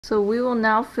So we will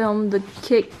now film the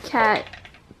Kit Kat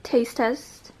taste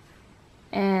test,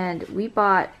 and we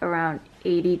bought around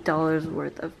 $80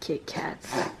 worth of Kit Kats.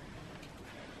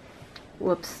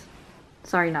 Whoops.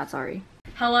 Sorry, not sorry.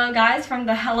 Hello guys from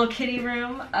the Hello Kitty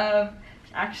room of,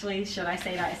 actually should I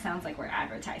say that? It sounds like we're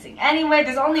advertising. Anyway,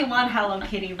 there's only one Hello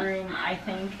Kitty room I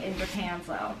think in Japan,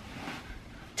 so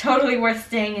totally worth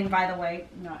staying in. By the way,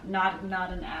 not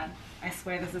an ad. I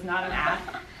swear this is not an ad.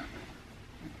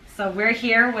 So we're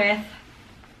here with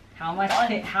how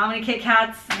many Kit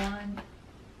Kats?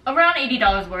 Around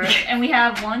 $80 worth, and we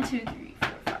have 1, 2, 3, 4,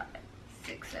 5,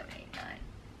 6, 7, 8, 9,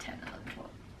 10, 11, 12,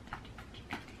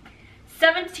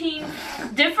 13,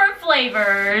 17 different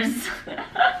flavors.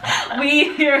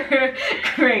 We're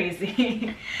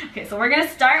crazy. Okay, so we're gonna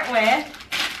start with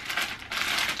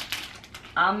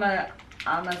Amazake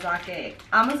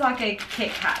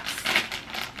Kit Kats.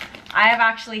 I have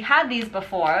actually had these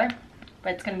before,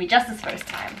 but it's gonna be just his first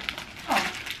time. Oh,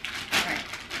 all right.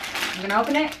 I'm gonna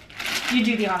open it. You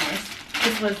do the honors.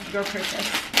 This was your purchase.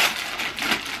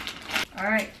 All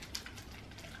right.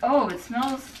 Oh, it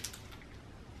smells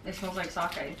like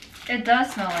sake. It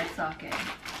does smell like sake.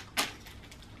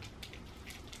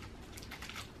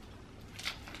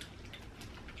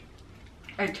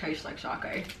 It tastes like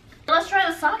sake. Let's try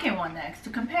the sake one next to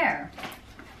compare.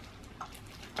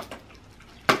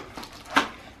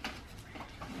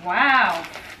 Wow,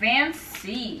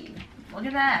 fancy. Look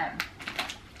at that.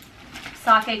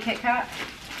 Sake Kit Kat.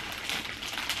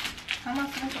 How am I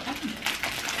supposed to open this?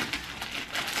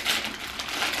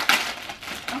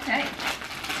 Okay.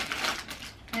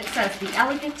 It says, the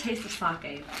elegant taste of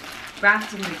sake,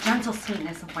 wrapped in the gentle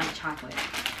sweetness of white chocolate.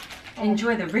 Oh.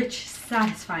 Enjoy the rich,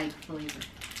 satisfying flavor.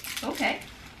 Okay.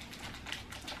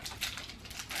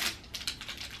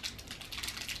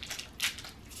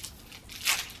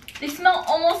 They smell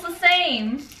almost the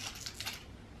same.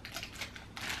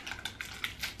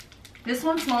 This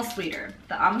one smells sweeter.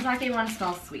 The Amazake one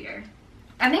smells sweeter.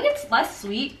 I think it's less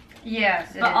sweet.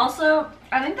 Yes, but also,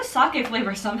 I think the sake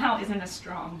flavor somehow isn't as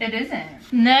strong. It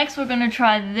isn't. Next, we're gonna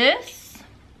try this.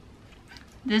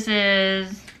 This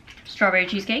is strawberry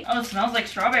cheesecake. Oh, it smells like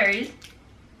strawberries.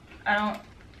 I don't...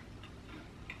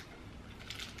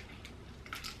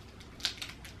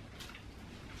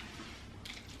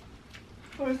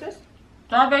 What is this?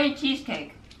 Strawberry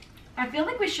cheesecake. I feel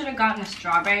like we should have gotten a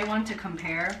strawberry one to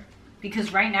compare,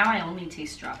 because right now I only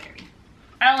taste strawberry.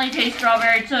 I only taste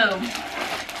strawberry too.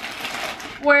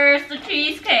 Where's the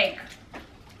cheesecake?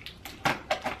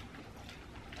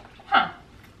 Huh.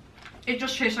 It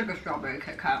just tastes like a strawberry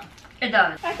Kit Kat. It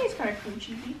does. That tastes kind of cream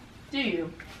cheesy. Do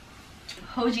you?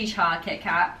 Hojicha Kit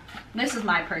Kat. This is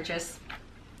my purchase.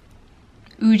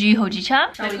 Uji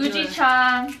Hojicha. Shall The we do it?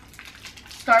 Ujicha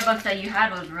Starbucks that you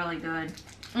had was really good.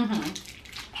 Mm-hmm.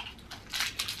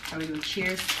 Shall we do a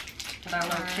cheers? But I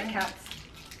love Kit Kats.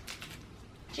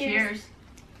 Cheers.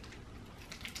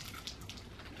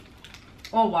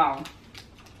 Oh wow.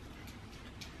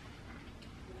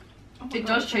 Oh It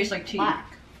does taste like tea. Black.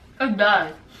 It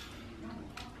does.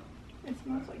 It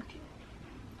smells like tea.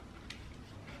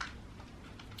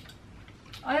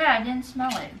 Oh yeah, I didn't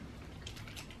smell it.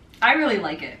 I really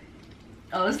like it.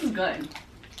 Oh, this is good.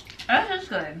 This is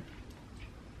good.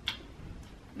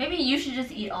 Maybe you should just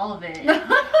eat all of it.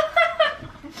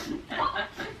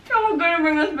 I'm gonna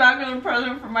bring this back as a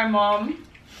present for my mom.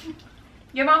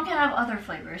 Your mom can have other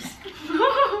flavors.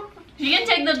 She can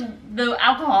take the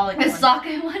alcoholic The ones.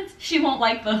 sake ones, she won't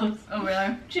like those. Oh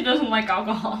really? She doesn't like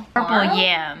alcohol. Purple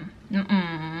yam.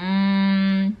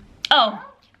 Oh,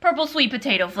 purple sweet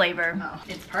potato flavor. Oh,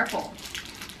 it's purple.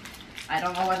 I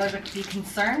don't know whether to be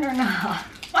concerned or not.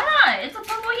 Why not? It's a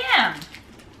purple yam.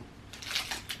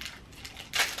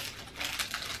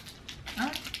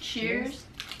 Cheers.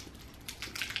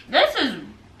 This is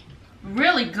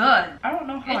really good. I don't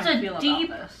know how It's I a feel deep-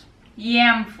 about this.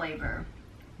 Yam flavor.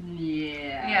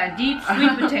 Yeah. Yeah, deep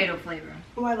sweet potato flavor.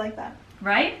 Oh, I like that.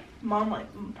 Right?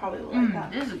 Mom probably will like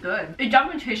that. This is good. It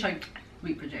definitely tastes like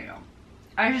sweet potato.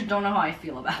 I just don't know how I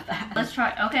feel about that. Let's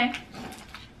try. Okay.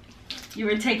 You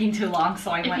were taking too long,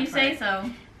 so I If went you for say it. so.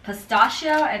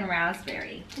 Pistachio and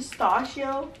raspberry.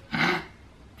 Pistachio.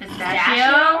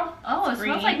 Pistachio. Oh, it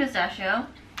Green. smells like pistachio.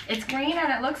 It's green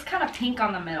and it looks kind of pink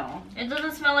on the middle. It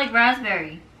doesn't smell like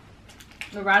raspberry.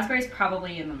 The raspberry's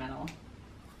probably in the middle.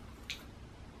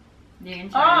 The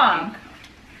inside Ah. pink.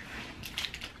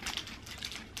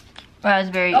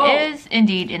 Raspberry Oh. is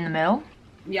indeed in the middle.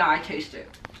 Yeah, I taste it.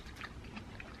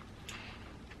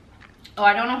 Oh,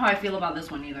 I don't know how I feel about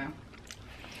this one either.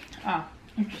 Oh,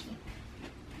 interesting.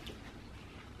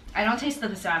 I don't taste the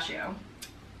pistachio.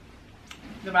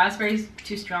 The raspberry's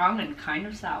too strong and kind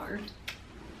of sour.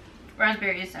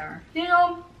 Raspberry is sour. You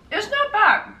know, it's not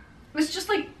bad. It's just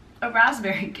like a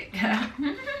raspberry Kit Kat.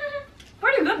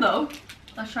 Pretty good though.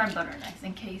 Let's try butter next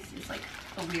in case it's like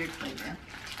a weird flavor.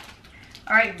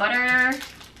 Alright, butter.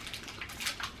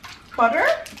 Butter?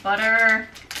 Butter.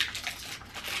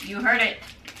 You heard it.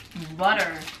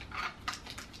 Butter.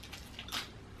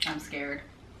 I'm scared.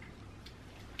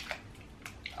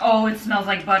 Oh, it smells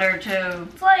like butter too.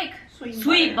 It's like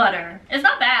sweet butter. It's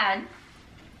not bad.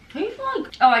 Tastes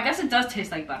like... Oh, I guess it does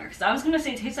taste like butter. Because I was going to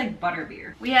say it tastes like butter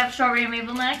beer. We have strawberry and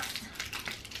maple next.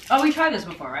 Oh, we tried this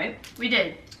before, right? We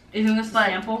did. Isn't this a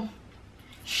sample?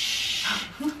 Shh.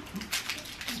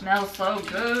 Smells so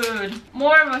good.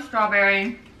 More of a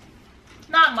strawberry.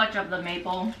 Not much of the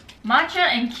maple. Matcha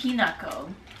and kinako.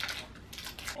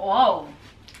 Whoa.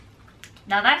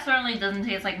 Now that certainly doesn't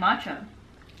taste like matcha.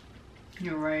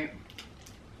 You're right.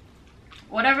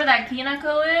 Whatever that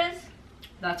kinako is,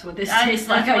 that's what this that's tastes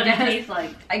like, what I guess. it tastes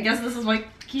like. I guess this is what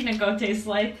kinako tastes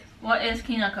like. What is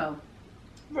kinako?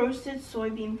 Roasted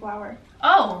soybean flour.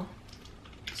 Oh,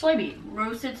 Soybean.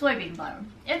 roasted soybean flour.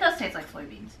 It does taste like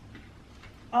soybeans.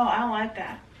 Oh, I don't like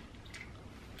that.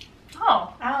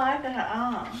 Oh. I don't like that at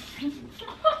all.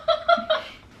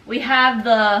 We have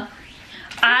the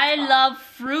I Love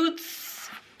Fruits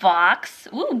box.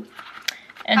 Ooh.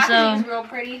 And Packaging's so real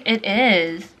pretty. it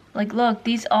is. Like, look,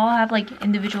 these all have like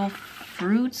individual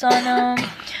fruits on them.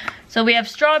 So we have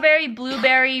strawberry,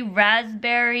 blueberry,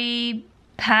 raspberry,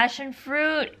 passion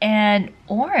fruit, and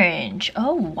orange.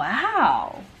 Oh,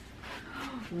 wow.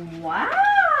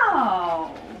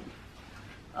 Wow.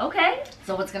 Okay.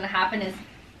 So what's gonna happen is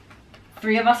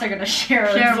 3 of us are gonna share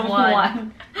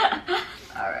one.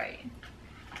 All right.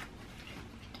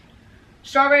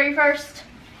 Strawberry first.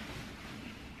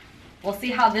 We'll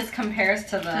see how this compares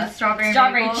to the strawberry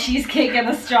maple. cheesecake and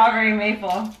the strawberry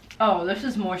maple. Oh, this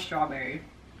is more strawberry.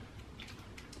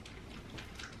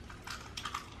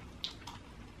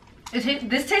 This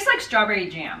tastes like strawberry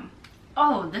jam.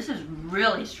 Oh, this is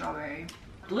really strawberry.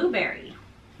 Blueberry.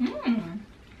 Hmm.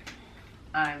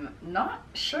 I'm not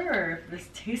sure if this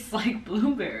tastes like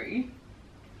blueberry.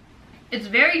 It's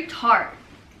very tart.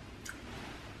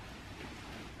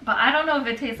 But I don't know if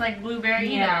it tastes like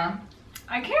blueberry either.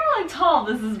 I can't really tell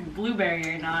if this is blueberry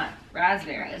or not.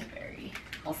 Raspberry. Raspberry.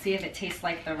 We'll see if it tastes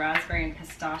like the raspberry and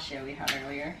pistachio we had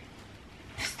earlier.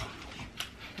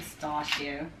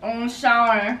 Pistachio. Oh,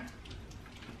 sour.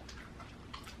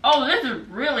 Oh, this is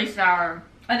really sour.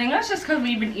 I think that's just because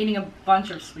we've been eating a bunch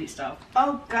of sweet stuff.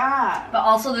 Oh God. But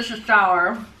also this is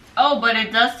sour. Oh, but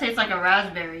it does taste like a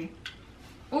raspberry.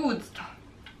 Ooh, it's tart.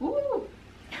 Ooh.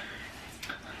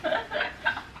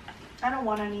 I don't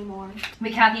want any more.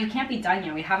 Wait, Kathy, you can't be done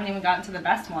yet. We haven't even gotten to the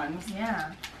best ones.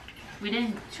 Yeah. We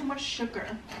didn't. Too much sugar.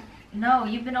 No,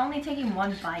 you've been only taking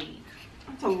one bite.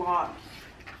 That's a lot.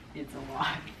 It's a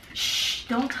lot. Shh,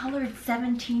 don't tell her it's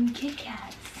 17 Kit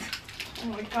Kats. Oh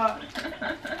my God.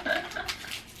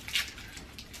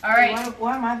 All right.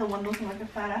 Why am I the one looking like a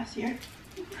fat ass here?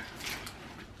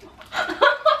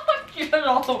 You're an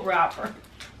old rapper.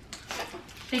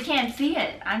 They can't see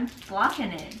it. I'm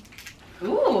blocking it.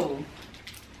 Ooh.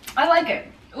 I like it.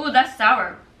 Ooh, that's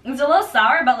sour. It's a little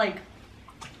sour, but like,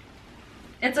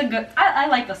 it's a good, I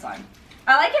like this one.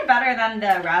 I like it better than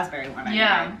the raspberry one I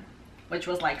tried, which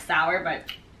was like sour,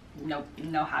 but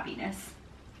no happiness.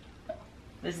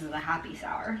 This is a happy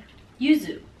sour.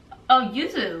 Yuzu. Oh,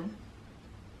 yuzu.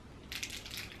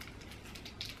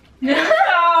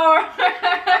 Sour.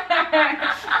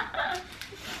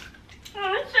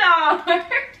 Sour.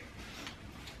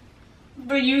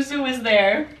 The yuzu is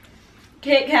there.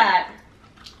 Kit Kat.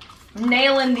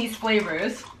 Nailing these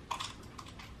flavors.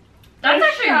 That's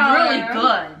actually sour. really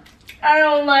good. I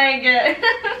don't like it.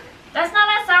 That's not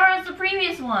as sour as the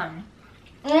previous one.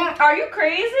 Are you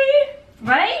crazy?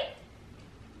 Right?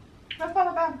 That's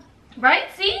not bad. Right?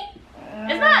 See?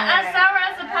 It's not as sour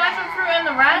as the passion fruit and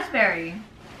the raspberry.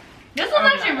 This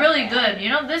one's actually really good. You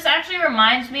know, this actually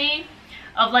reminds me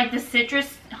of like the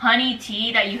citrus honey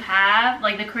tea that you have,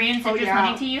 like the Korean citrus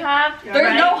honey tea you have. Yeah.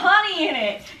 There's no honey in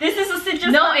it. This is a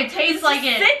citrus. No, it tastes like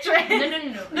it. Citrus.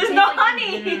 No. There's no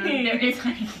honey. There is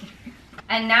honey.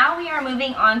 And now we are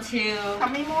moving on to How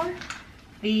many more?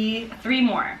 the 3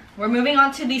 more. We're moving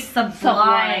on to the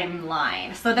Sublime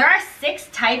line. So there are 6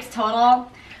 types total,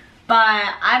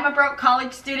 but I'm a broke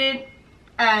college student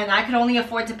and I could only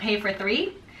afford to pay for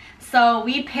 3. So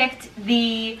we picked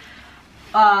the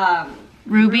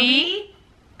Ruby.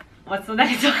 What's the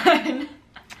next one?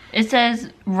 It says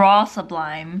raw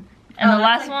sublime. And Oh, the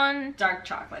that's last like one. Dark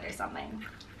chocolate or something.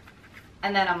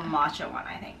 And then a matcha one,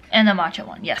 I think. And the matcha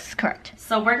one. Yes, correct.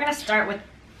 So we're gonna start with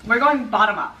We're going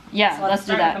bottom up. Yeah, So let's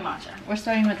do start that. with the matcha. We're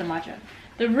starting with the matcha.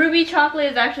 The ruby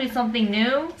chocolate is actually something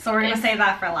new. So we're gonna It's- save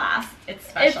that for last. It's It's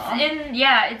special.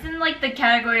 it's in like the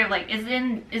category of like it's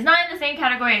not in the same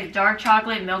category as dark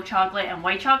chocolate, milk chocolate, and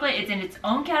white chocolate. It's in its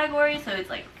own category, so it's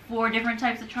like 4 different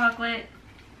types of chocolate.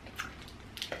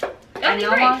 I no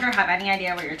longer have any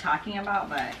idea what you're talking about,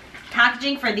 but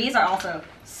packaging for these are also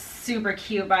super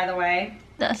cute, by the way.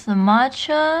 That's the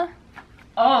matcha.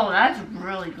 Oh, that's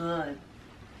really good.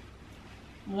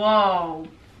 Whoa.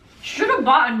 Should have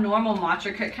bought a normal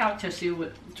matcha Kit Kat to see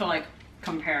what to like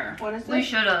compare. What is We it?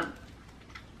 should have.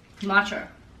 Matcha,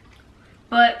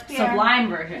 But Yeah. sublime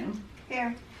version.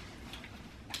 Here.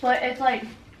 but it's like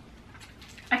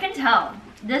I can tell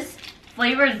this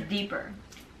flavor is deeper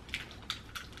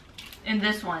in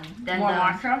this one than More the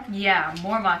matcha? Yeah,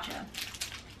 more matcha.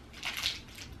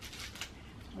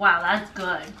 Wow, that's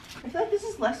good. I feel like this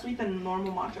is less sweet than the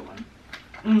normal matcha one.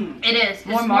 It is. It's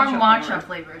More more matcha matcha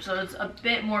flavor, so it's a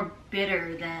bit more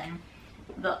bitter than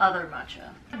the other matcha.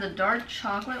 The dark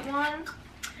chocolate one.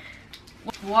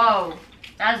 Whoa,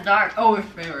 that's dark. Oh, it's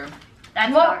bitter.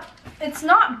 That's Well- dark. It's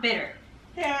not bitter,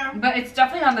 Yeah. but it's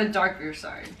definitely on the darker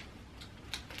side.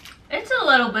 It's a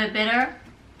little bit bitter,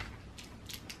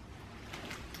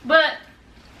 but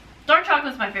dark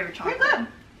chocolate's my favorite Pretty chocolate.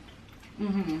 good.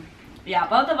 Mm-hmm. Yeah,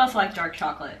 both of us like dark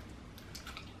chocolate.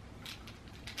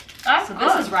 That's So good.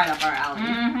 this is right up our alley.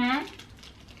 Mm-hmm.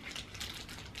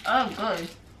 Oh, good.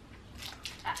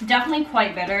 Definitely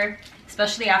quite bitter,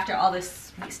 especially after all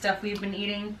this sweet stuff we've been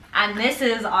eating. And this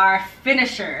is our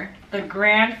finisher, the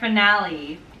grand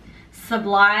finale,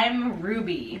 Sublime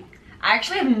Ruby. I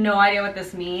actually have no idea what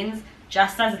this means,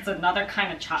 just as it's another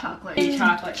kind of chocolate. In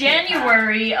Chocolate Kit Kat.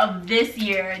 January of this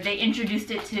year, they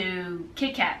introduced it to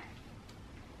Kit Kat,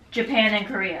 Japan and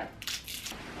Korea.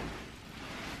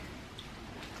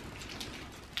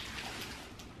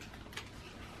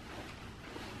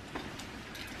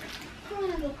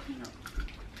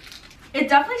 It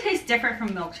definitely tastes different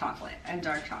from milk chocolate and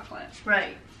dark chocolate.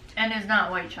 Right. And it's not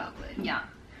white chocolate. Yeah.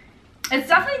 It's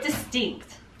definitely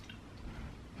distinct.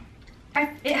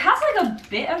 It has like a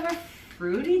bit of a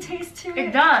fruity taste to it.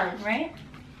 It does. Right?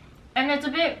 And it's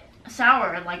a bit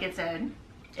sour, like it said.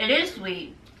 It is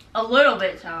sweet. A little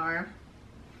bit sour.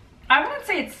 I wouldn't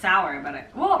say it's sour, but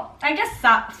well, I guess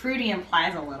fruity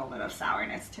implies a little bit of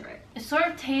sourness to it. It sort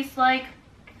of tastes like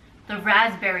the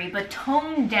raspberry, but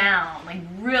toned down. Like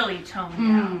really toned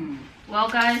down. Well,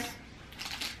 guys,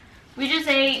 we just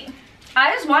ate.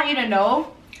 I just want you to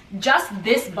know, just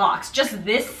this box, just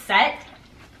this set,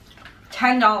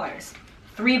 $10.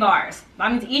 3 bars.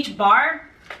 That means each bar,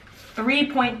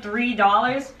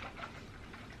 $3.3.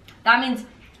 That means,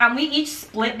 and we each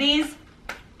split these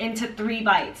into 3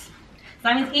 bites. So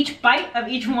that means each bite of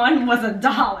each one was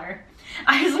 $1.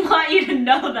 I just want you to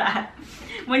know that.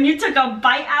 When you took a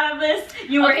bite out of this,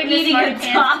 you were Okay, Miss eating Smarty $1.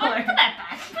 Pants, Put that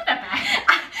back. Put that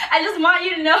back. I just want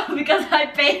you to know because I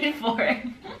paid for it.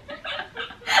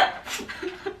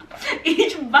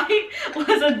 Each bite was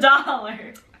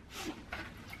 $1.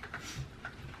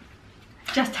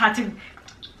 Just had to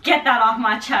get that off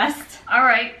my chest. All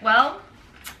right. Well,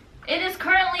 it is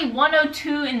currently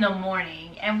 1:02 in the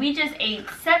morning, and we just ate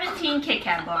 17 Kit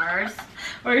Kat bars.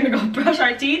 We're gonna go brush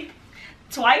our teeth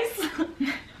twice.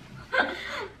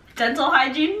 Dental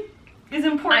hygiene is I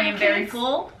important. am very kids.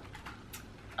 full.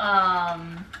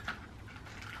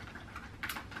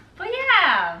 But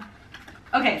yeah.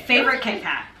 Okay, favorite Kit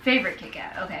Kat. Favorite Kit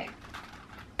Kat. Okay.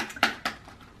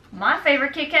 My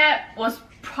favorite Kit Kat was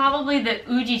probably the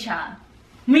Uji-cha.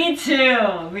 Me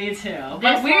too. Me too. But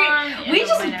This one is we a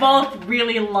just winner. both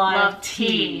really love Love tea.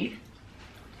 tea.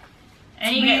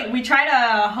 And you get We tried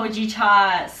a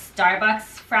Hojicha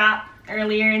Starbucks frap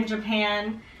earlier in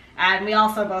Japan, and we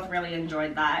also both really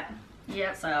enjoyed that.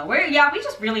 Yep. So we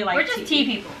just really like We're just tea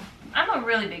people. I'm a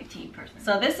really big tea person.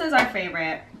 So this is our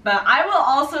favorite, but I will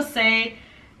also say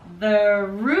the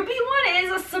ruby one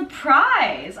is a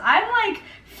surprise. I'm like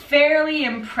fairly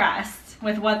impressed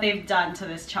with what they've done to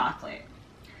this chocolate.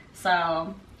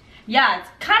 So yeah, it's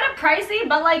kind of pricey,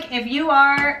 but like if you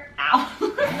are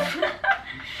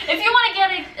If you want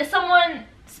to get someone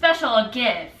special a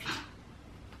gift,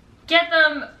 get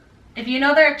them. if you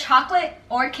know they're a chocolate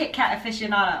or Kit Kat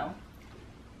aficionado,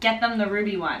 get them the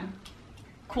ruby one.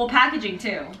 Cool packaging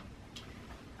too.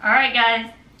 Alright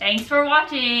guys, thanks for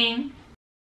watching.